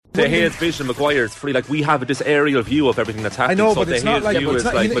They hate vision. Maguire's free. Like, we have this aerial view of everything that's happening. I know, so but it's not like, he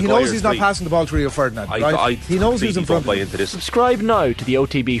knows he's not passing the ball to Rio Ferdinand, right? He knows who's in front of him. Subscribe now to the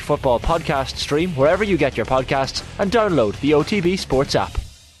OTB Football Podcast stream wherever you get your podcasts and download the OTB Sports app.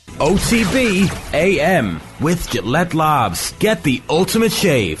 OTB AM with Gillette Labs. Get the ultimate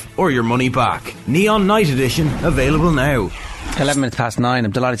shave or your money back. Neon Night Edition available now. 11 minutes past 9.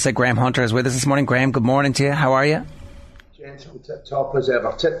 I'm delighted to say Graham Hunter is with us this morning. Graham, good morning to you. How are you? Tip top as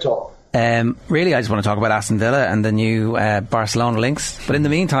ever, tip top. Really, I just want to talk about Aston Villa and the new Barcelona links. But in the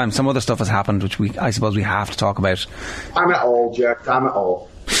meantime, some other stuff has happened, which I suppose we have to talk about. Damn it all, Jack. Damn it all.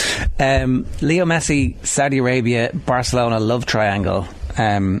 Leo Messi, Saudi Arabia, Barcelona love triangle.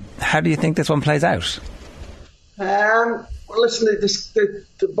 How do you think this one plays out? Well, listen,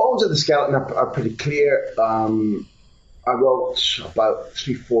 the bones of the skeleton are pretty clear. I wrote about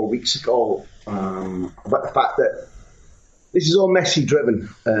 3-4 weeks ago about the fact that this is all Messi driven.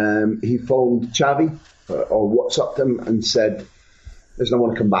 He phoned Xavi or WhatsApped him and said, listen, I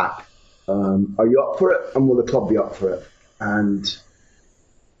want to come back. Are you up for it? And will the club be up for it? And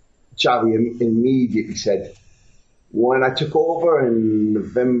Xavi immediately said, when I took over in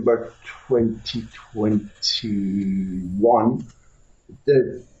November 2021,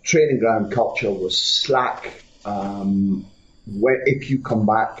 the training ground culture was slack. If you come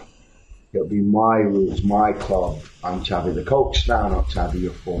back, it'll be my rules, my club. I'm Xavi the coach now, not Xavi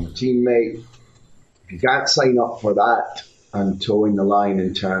your former teammate. If you can't sign up for that and towing the line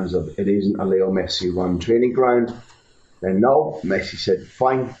in terms of it isn't a Leo Messi run training ground, then no. Messi said,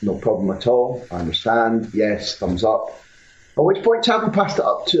 fine, no problem at all. I understand. Yes, thumbs up. At which point Xavi passed it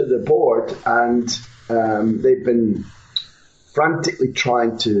up to the board, and they've been frantically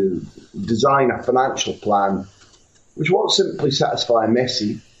trying to design a financial plan which won't simply satisfy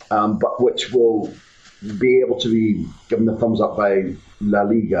Messi, but which will be able to be given the thumbs up by La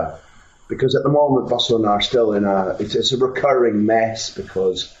Liga. Because at the moment, Barcelona are still in it's a recurring mess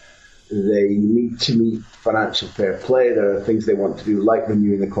because they need to meet financial fair play. There are things they want to do, like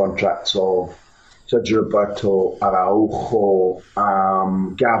renewing the contracts of Sergio Roberto, Araujo,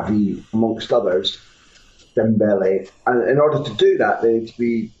 Gavi, amongst others, Dembele. And in order to do that, they need to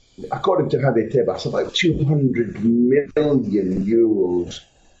be, according to Javier Tebas, about 200 million euros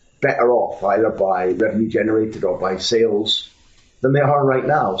better off either by revenue generated or by sales than they are right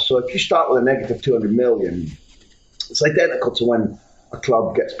now. So if you start with a negative 200 million, it's identical to when a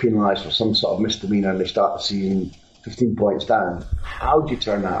club gets penalised for some sort of misdemeanour and they start the season 15 points down. How do you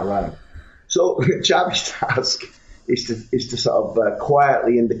turn that around? So Xavi's task is to sort of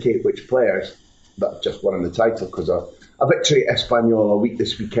quietly indicate which players that just won the title, because a victory at Espanyol a week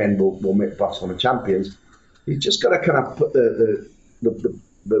this weekend will make Barcelona champions. He's just got to kind of put the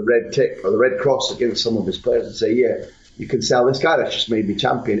red tick or the red cross against some of his players and say, yeah, you can sell this guy that's just made me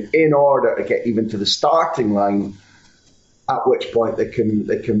champion, in order to get even to the starting line, at which point they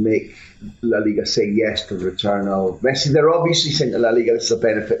can make La Liga say yes to the return of Messi. They're obviously saying to La Liga, this is a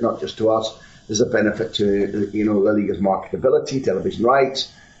benefit not just to us, there's a benefit to La Liga's marketability, television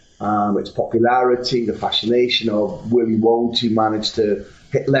rights, its popularity, the fascination of will he, won't he manage to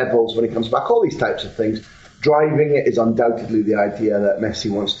hit levels when he comes back, all these types of things. Driving it is undoubtedly the idea that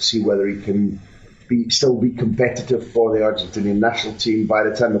Messi wants to see whether he can still be competitive for the Argentinian national team by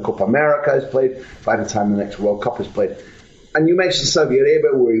the time the Copa America is played, by the time the next World Cup is played. And you mentioned Saudi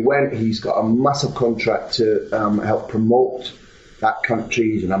Arabia, where he went. He's got a massive contract to help promote that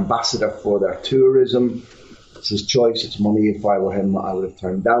country. He's an ambassador for their tourism. It's his choice. It's money. If I were him, I would have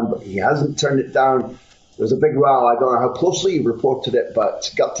turned down, but he hasn't turned it down. There's a big row. I don't know how closely you reported it, but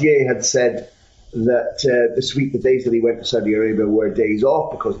Gautier had said that this week, the days that he went to Saudi Arabia were days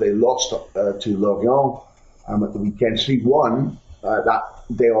off because they lost to Lorient at the weekend 3-1. That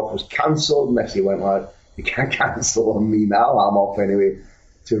day off was cancelled. Messi went, well, you can't cancel on me now. I'm off anyway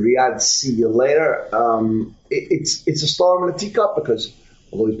to Riyadh. See you later. It's a storm in a teacup because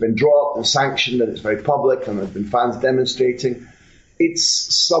although he's been dropped and sanctioned and it's very public and there's been fans demonstrating,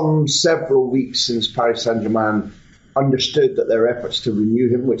 it's several weeks since Paris Saint-Germain understood that their efforts to renew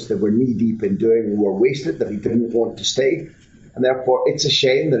him, which they were knee-deep in doing, were wasted, that he didn't want to stay. And therefore, it's a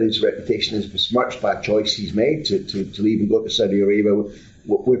shame that his reputation is besmirched by a choice he's made to leave and go to Saudi Arabia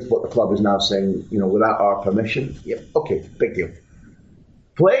with what the club is now saying, without our permission. Yeah, okay, big deal.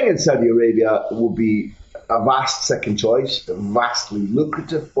 Playing in Saudi Arabia will be a vast second choice, vastly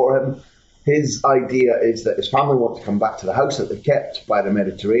lucrative for him. His idea is that his family want to come back to the house that they kept by the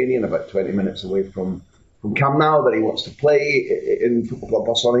Mediterranean, about 20 minutes away from Camp Nou, that he wants to play in Football Club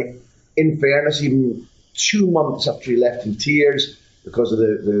Barcelona. In fairness, even 2 months after he left in tears because of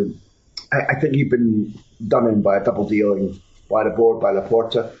I think he'd been done in by a double dealing by the board, by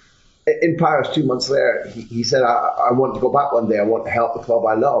Laporta. In Paris 2 months later, he said, I want to go back one day. I want to help the club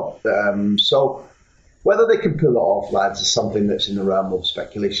I love. So whether they can pull it off, lads, is something that's in the realm of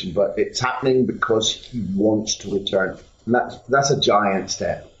speculation. But it's happening because he wants to return. And that's a giant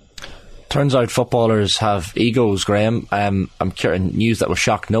step. Turns out footballers have egos, Graham. I'm hearing news that will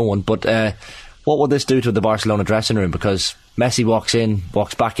shock no one. But what will this do to the Barcelona dressing room? Because Messi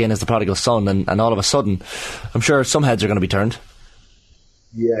walks back in as the prodigal son, and all of a sudden, I'm sure some heads are going to be turned.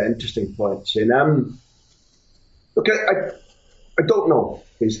 Yeah, interesting point, Shane. Look, I don't know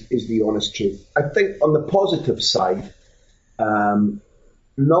is the honest truth. I think on the positive side,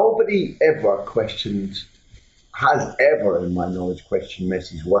 nobody has ever, in my knowledge, questioned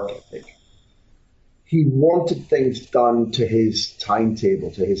Messi's work ethic. He wanted things done to his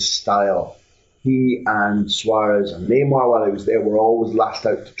timetable, to his style. He and Suarez and Neymar, while he was there, were always last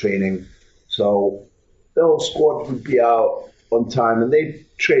out to training. So the whole squad would be out on time, and they'd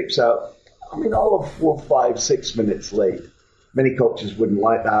traipse out, all of 4, 5, 6 minutes late. Many coaches wouldn't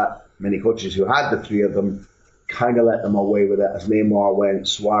like that. Many coaches who had the three of them kind of let them away with it as Neymar went.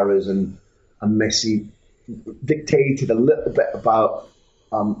 Suarez and Messi dictated a little bit about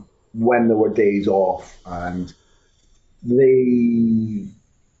when there were days off, and they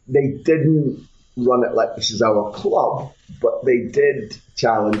didn't run it like this is our club, but they did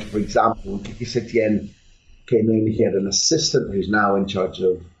challenge. For example, Kiki Setien came in, he had an assistant who's now in charge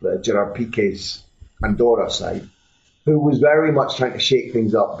of Gerard Piqué's Andorra side, who was very much trying to shake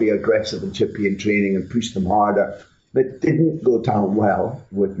things up, be aggressive and chippy in training and push them harder. That didn't go down well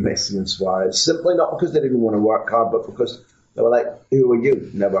with Messi and Suarez, simply not because they didn't want to work hard, but because they were like, who are you?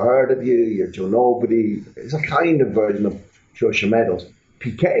 Never heard of you, you're Joe Nobody. It's a kind of version of Joshua Meadows.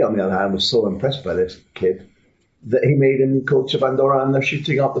 Piqué, on the other hand, was so impressed by this kid that he made him coach of Andorra, and they're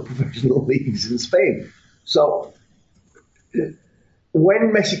shooting up the professional leagues in Spain. So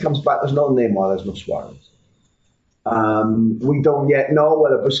when Messi comes back, there's no Neymar, there's no Suarez. We don't yet know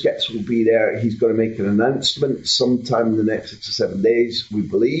whether Busquets will be there. He's going to make an announcement sometime in the next 6 or 7 days, we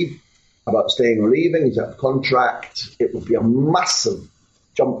believe, about staying or leaving. He's out of contract. It will be a massive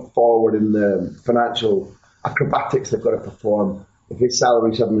jump forward in the financial acrobatics they've got to perform if his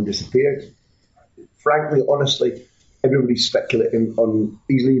salary suddenly disappeared. Frankly, honestly, everybody's speculating on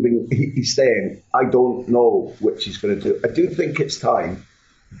he's leaving, he's staying. I don't know which he's going to do. I do think it's time.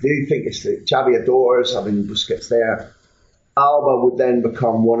 I do think it's Xavi adores having Busquets there. Alba would then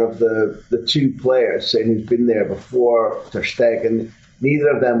become one of the two players, saying who's been there before, Ter Stegen. Neither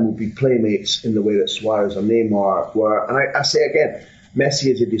of them will be playmates in the way that Suarez or Neymar were. And I say again,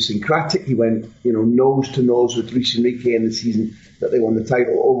 Messi is idiosyncratic. He went, nose to nose with Luis Enrique in the season that they won the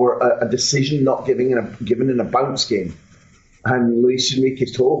title over a decision not given in a bounce game. And Luis Enrique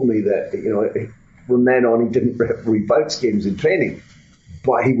told me that, from then on, he didn't referee bounce games in training.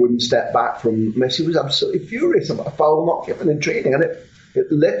 But he wouldn't step back from Messi. Was absolutely furious about a foul not given in training. And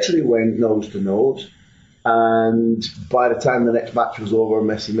it literally went nose to nose. And by the time the next match was over,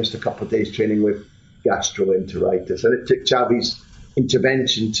 Messi missed a couple of days training with gastroenteritis. And it took Xavi's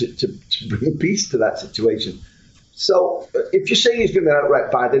intervention to bring peace to that situation. So if you're saying he's going to be an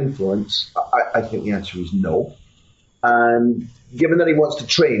outright bad influence, I think the answer is no. And given that he wants to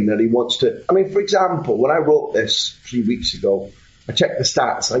train, that he wants to... for example, when I wrote this 3 weeks ago, I checked the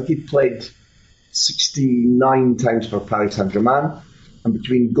stats. I think he'd played 69 times for Paris Saint-Germain. And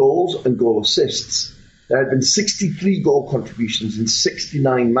between goals and goal assists, there had been 63 goal contributions in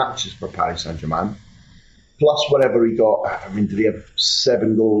 69 matches for Paris Saint-Germain, plus whatever he got. Did he have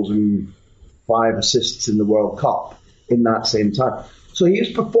 7 goals and 5 assists in the World Cup in that same time? So he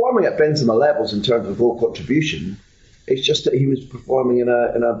was performing at Benzema levels in terms of goal contribution. It's just that he was performing in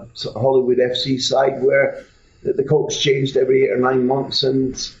a sort of Hollywood FC side where the coach changed every 8 or 9 months,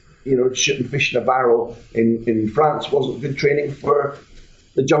 and shooting fish in a barrel in France wasn't good training for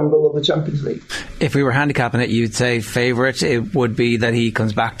the jungle of the Champions League. If we were handicapping it, you'd say favourite, it would be that he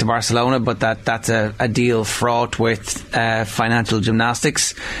comes back to Barcelona, but that's a deal fraught with financial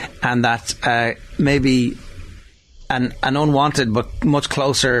gymnastics, and that maybe an unwanted but much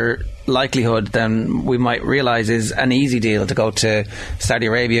closer likelihood than we might realise is an easy deal to go to Saudi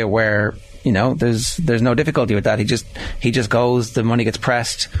Arabia, where there's no difficulty with that. He just goes, the money gets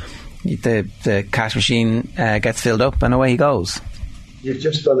pressed, the cash machine gets filled up, and away he goes. You've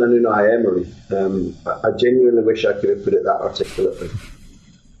just done an Unai Emery. I genuinely wish I could have put it that articulately.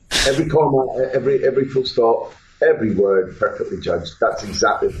 Every comma, every full stop, every word perfectly judged. That's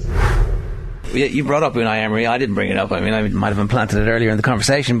exactly it. You brought up Unai Emery. I didn't bring it up. I might have implanted it earlier in the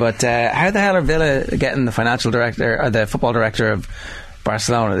conversation, but how the hell are Villa getting the financial director or the football director of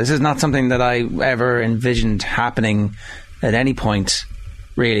Barcelona? This is not something that I ever envisioned happening at any point,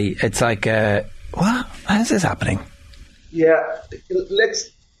 really. It's like, what? How is this happening? Yeah,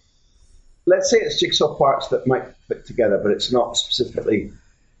 let's say it's jigsaw parts that might fit together, but it's not specifically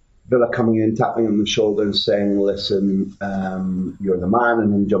Villa coming in, tapping on the shoulder and saying, listen, you're the man,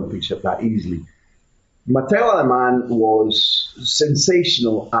 and then jumping ship that easily. Matteo Aleman was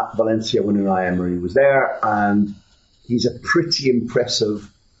sensational at Valencia when Unai Emery was there, and he's a pretty impressive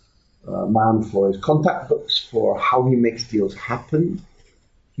man for his contact books, for how he makes deals happen.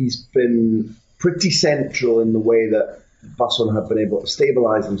 He's been pretty central in the way that Barcelona have been able to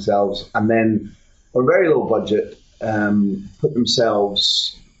stabilise themselves and then, on a very low budget, put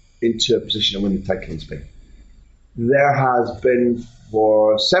themselves into a position to win the title in Spain. There has been,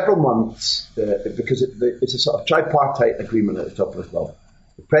 for several months, because it's a sort of tripartite agreement at the top of the club.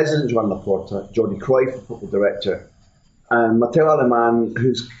 The president, Joan Laporta, Jordi Cruyff, the football director, and Matteo Aleman,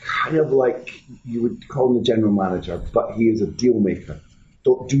 who's kind of like, you would call him the general manager, but he is a deal maker.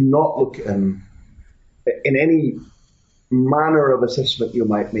 Do not look at him in any manner of assessment you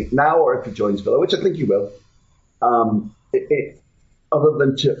might make now or if he joins Villa, which I think he will, other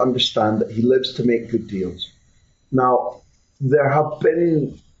than to understand that he lives to make good deals. Now, there have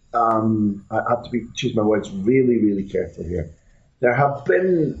been, I have to choose my words really, really careful here. There have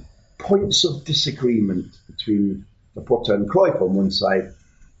been points of disagreement between Laporta and Cruyff on one side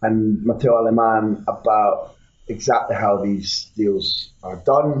and Matteo Aleman about exactly how these deals are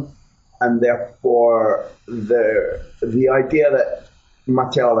done, and therefore the idea that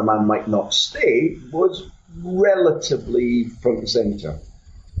Matteo Aleman might not stay was relatively front and centre.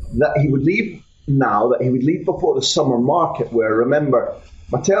 That he would leave now, that he would leave before the summer market, where, remember,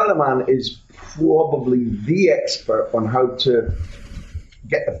 Matteo Aleman is probably the expert on how to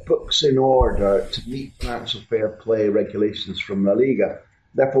get the books in order to meet financial fair play regulations from La Liga.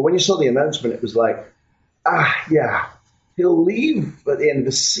 Therefore, when you saw the announcement, it was like, yeah, he'll leave at the end of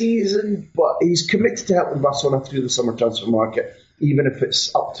the season, but he's committed to helping Barcelona through the summer transfer market, even if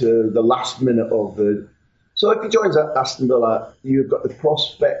it's up to the last minute of the... So if he joins Aston Villa, you've got the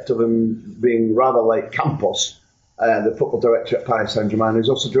prospect of him being rather like Campos, the football director at Paris Saint-Germain, who's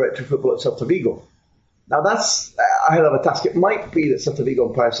also director of football at Celta Vigo. Now that's a hell of a task. It might be that Celta Vigo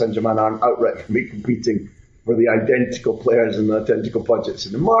and Paris Saint-Germain aren't outright going to be competing for the identical players and the identical budgets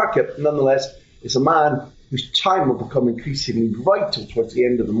in the market. Nonetheless, it's a man whose time will become increasingly vital towards the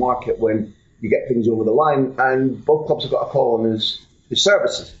end of the market when you get things over the line, and both clubs have got a call on his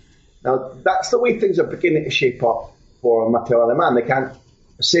services. Now, that's the way things are beginning to shape up for Matteo Aleman. They can't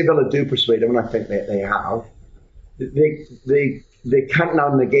say Villa do persuade him, and I think they have. They can't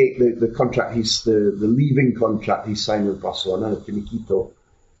now negate the contract the leaving contract he signed with Barcelona, the finiquito,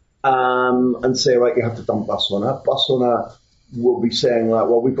 and say, right, you have to dump Barcelona. Barcelona will be saying, like,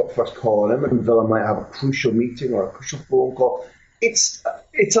 well, we've got first call on him, and Villa might have a crucial meeting or a crucial phone call. It's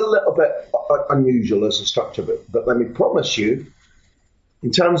a little bit unusual as a structure, but let me promise you,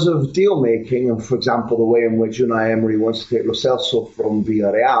 in terms of deal making, and for example, the way in which Unai Emery wants to take Lo Celso from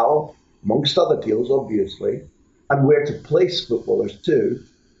Villarreal, amongst other deals, obviously, and where to place footballers too,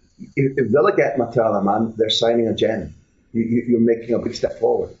 if Villa get Matteo Aleman, they're signing a gem. You're making a big step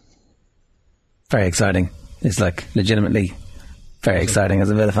forward. Very exciting. It's like legitimately very exciting as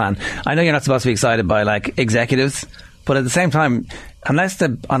a Villa fan. I know you're not supposed to be excited by like executives, but at the same time, unless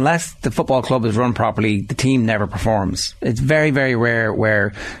the football club is run properly, the team never performs. It's very, very rare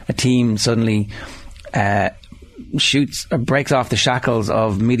where a team suddenly shoots or breaks off the shackles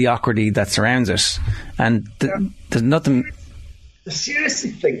of mediocrity that surrounds it, and there's nothing. I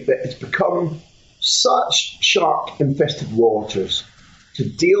seriously think that it's become such shark-infested waters to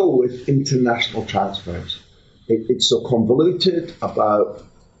deal with international transfers. It's so convoluted about,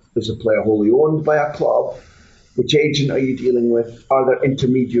 is a player wholly owned by a club? Which agent are you dealing with? Are there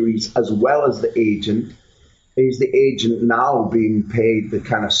intermediaries as well as the agent? Is the agent now being paid the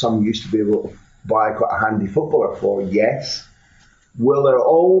kind of sum you used to be able to buy quite a handy footballer for? Yes. Will there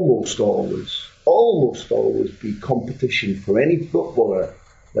almost always be competition for any footballer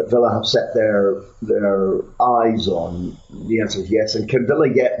that Villa have set their eyes on? The answer is yes. And can Villa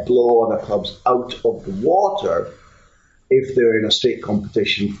yet blow other clubs out of the water if they're in a straight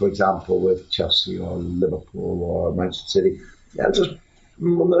competition, for example, with Chelsea or Liverpool or Manchester City? The answer is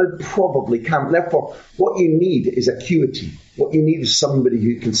they probably can't. Therefore, what you need is acuity. What you need is somebody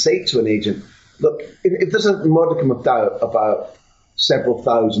who can say to an agent, look, if there's a modicum of doubt about several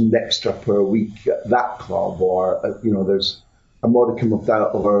thousand extra per week at that club, or there's a modicum of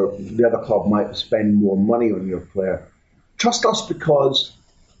doubt over the other club might spend more money on your player, trust us, because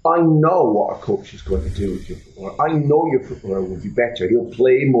I know what a coach is going to do with your footballer. I know your footballer will be better. He'll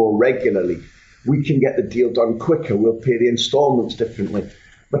play more regularly. we can get the deal done quicker, we'll pay the instalments differently.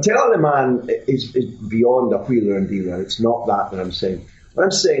 Matteo Aleman is beyond a wheeler and dealer. It's not that I'm saying. What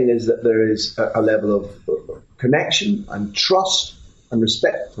I'm saying is that there is a level of connection and trust and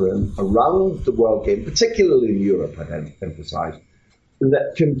respect for him around the world game, particularly in Europe, I'd emphasise,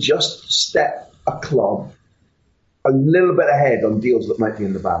 that can just step a club a little bit ahead on deals that might be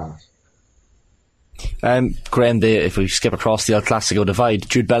in the balance. Graham, if we skip across the El Clasico divide,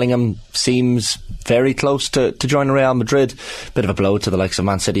 Jude Bellingham seems very close to joining Real Madrid. Bit of a blow to the likes of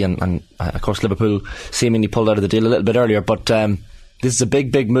Man City and of course Liverpool seemingly pulled out of the deal a little bit earlier, but this is a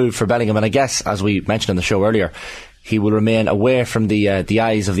big move for Bellingham, and I guess, as we mentioned in the show earlier, he will remain away from the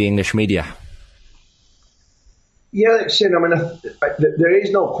eyes of the English media. Yeah, Shane, I mean, there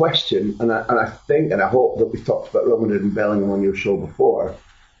is no question, and I think and I hope that we've talked about Real Madrid and Bellingham on your show before,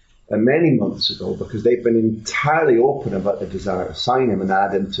 many months ago, because they've been entirely open about the desire to sign him and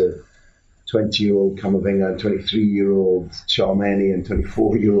add him to 20-year-old Camavinga and 23-year-old Tchouaméni and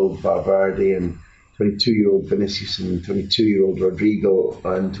 24-year-old Valverde and 22-year-old Vinicius and 22-year-old Rodrigo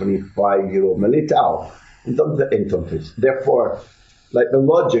and 25-year-old Militao. Entonces, therefore, like the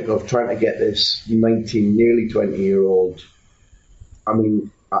logic of trying to get this 19, nearly 20-year-old, I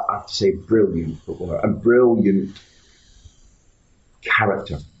mean, I have to say brilliant footballer, a brilliant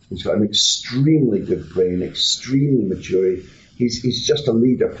character. He's got an extremely good brain, extremely mature. He's just a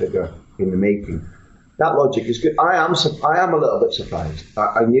leader figure in the making. That logic is good. I am a little bit surprised.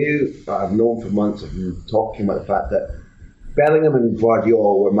 I've known for months, I've been talking about the fact that Bellingham and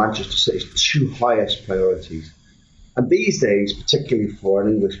Guardiola were Manchester City's two highest priorities. And these days, particularly for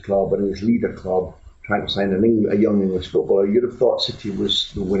an English club, an English leader club, trying to sign a young English footballer, you'd have thought City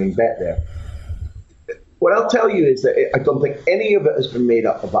was the winning bet there. What I'll tell you is that I don't think any of it has been made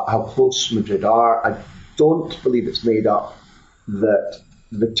up about how close Madrid are. I don't believe it's made up that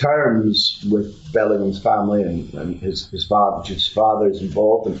the terms with Bellingham's family and his father is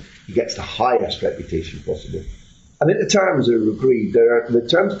involved, and he gets the highest reputation possible. I think the terms are agreed. The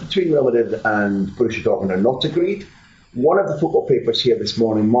terms between Real Madrid and Borussia Dortmund are not agreed. One of the football papers here this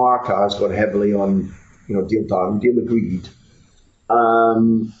morning, Marca, has gone heavily on, deal done, deal agreed.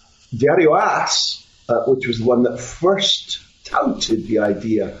 Diario AS, which was the one that first touted the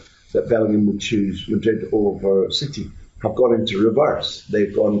idea that Bellingham would choose Madrid over City, have gone into reverse.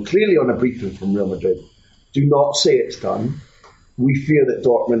 They've gone clearly on a briefing from Real Madrid. Do not say it's done. We fear that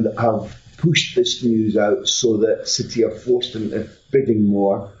Dortmund have pushed this news out so that City are forced into bidding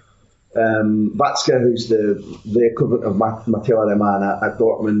more. Watzke, who's the equivalent of Matteo Aleman at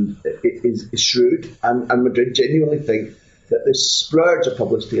Dortmund, is shrewd, and Madrid genuinely think that this splurge of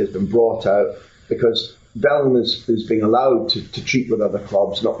publicity has been brought out because Bellingham is being allowed to treat with other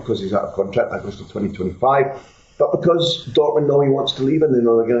clubs, not because he's out of contract, that goes to 2025, but because Dortmund know he wants to leave and they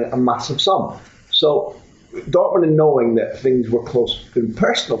know they're going to get a massive sum. So Dortmund, in knowing that things were close in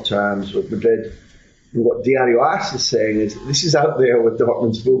personal terms with Madrid, what Diario AS is saying is this is out there with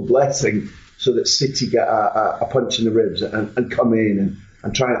Dortmund's full blessing so that City get a punch in the ribs and come in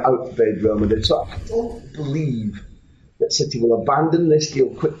and try and outbid Real Madrid. So I don't believe that City will abandon this deal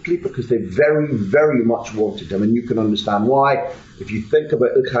quickly because they very, very much wanted him, and you can understand why. If you think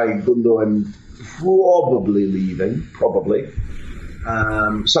about Ilkay Gundogan probably leaving,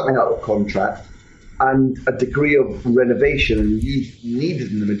 something out of contract, and a degree of renovation and youth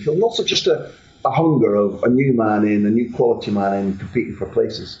needed in the midfield, and also just a hunger of a new man in, a new quality man in, competing for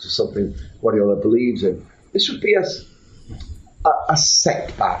places to something Guardiola believes in. This would be a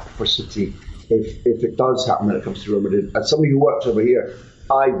setback for City if it does happen when it comes to Real Madrid. As somebody who works over here,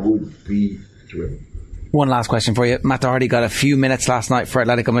 I would be thrilled. One last question for you. Matt Doherty got a few minutes last night for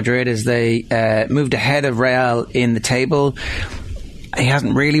Atletico Madrid as they moved ahead of Real in the table. He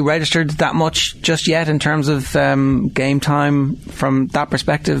hasn't really registered that much just yet in terms of game time from that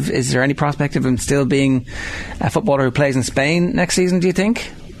perspective. Is there any prospect of him still being a footballer who plays in Spain next season, do you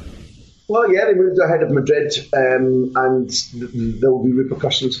think? Well, yeah, they moved ahead of Madrid, and there will be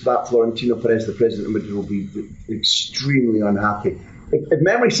repercussions for that. Florentino Perez, the president of Madrid, will be extremely unhappy. If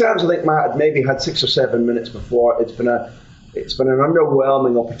memory serves, I think Matt had maybe had 6 or 7 minutes before. It's been an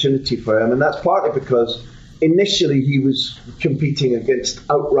underwhelming opportunity for him, and that's partly because initially he was competing against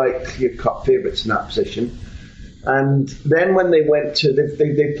outright clear-cut favourites in that position. And then when they went to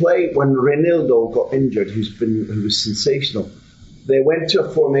they played when Reinildo got injured, who was sensational. They went to a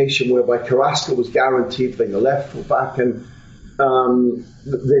formation whereby Carrasco was guaranteed being a left full back, and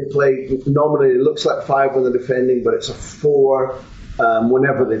they play normally. It looks like 5 when they're defending, but it's a 4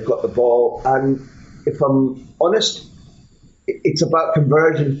 whenever they've got the ball. And if I'm honest, it's about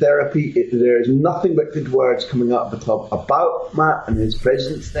conversion therapy. There's nothing but good words coming out of the club about Matt and his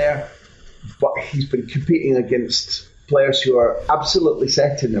presence there. but he's been competing against players who are absolutely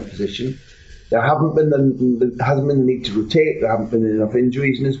set in their position. There hasn't been the need to rotate. There haven't been enough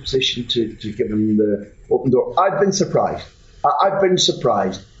injuries in his position to give him the open door. I've been surprised. I've been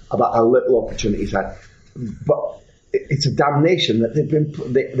surprised about how little opportunity he's had. But it's a damnation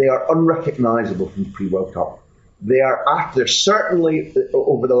that they are unrecognisable from the pre-World Cup. They're certainly,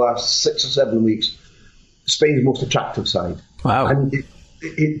 over the last 6 or 7 weeks, Spain's most attractive side. Wow. And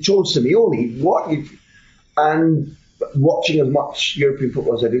it shows Simeone, and watching as much European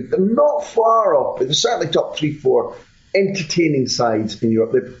football as I do, they're not far off. They're certainly top 3-4 entertaining sides in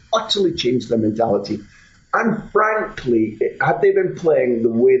Europe. They've utterly changed their mentality. And frankly, had they been playing the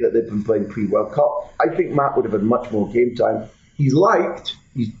way that they've been playing pre-World Cup, I think Matt would have had much more game time. He's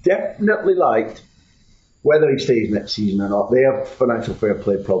definitely liked, whether he stays next season or not. They have financial fair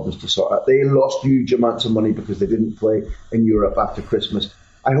play problems to sort out. They lost huge amounts of money because they didn't play in Europe after Christmas.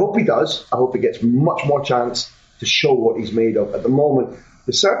 I hope he does. I hope he gets much more chance to show what he's made of. At the moment,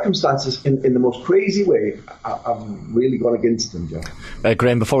 the circumstances, in the most crazy way, have really gone against him, Joe.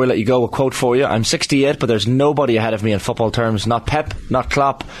 Graham, before we let you go, a quote for you. I'm 68, but there's nobody ahead of me in football terms. Not Pep, not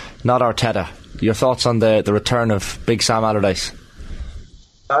Klopp, not Arteta. Your thoughts on the return of Big Sam Allardyce?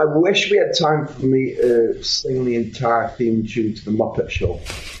 I wish we had time for me to sing the entire theme tune to the Muppet Show.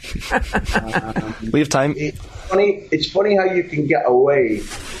 We have time. It's funny how you can get away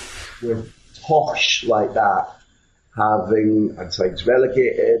with tosh like that, having had sides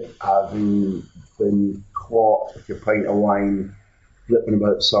relegated, having been caught with your pint of wine, flipping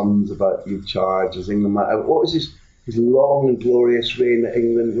about sums about youth charge as England. What was his long and glorious reign at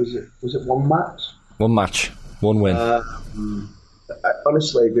England? Was it one match? One match, one win.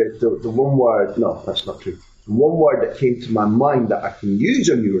 Honestly, the one word, no, that's not true. The one word that came to my mind that I can use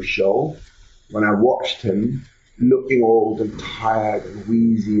on your show when I watched him looking old and tired and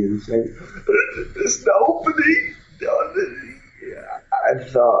wheezy and saying, "There's nobody." I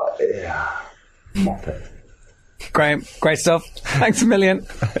thought, Muppet. Graham, great stuff. Thanks a million.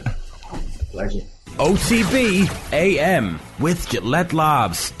 Pleasure. OTB AM with Gillette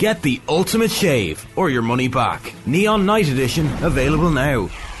Labs. Get the ultimate shave or your money back. Neon Night Edition available now.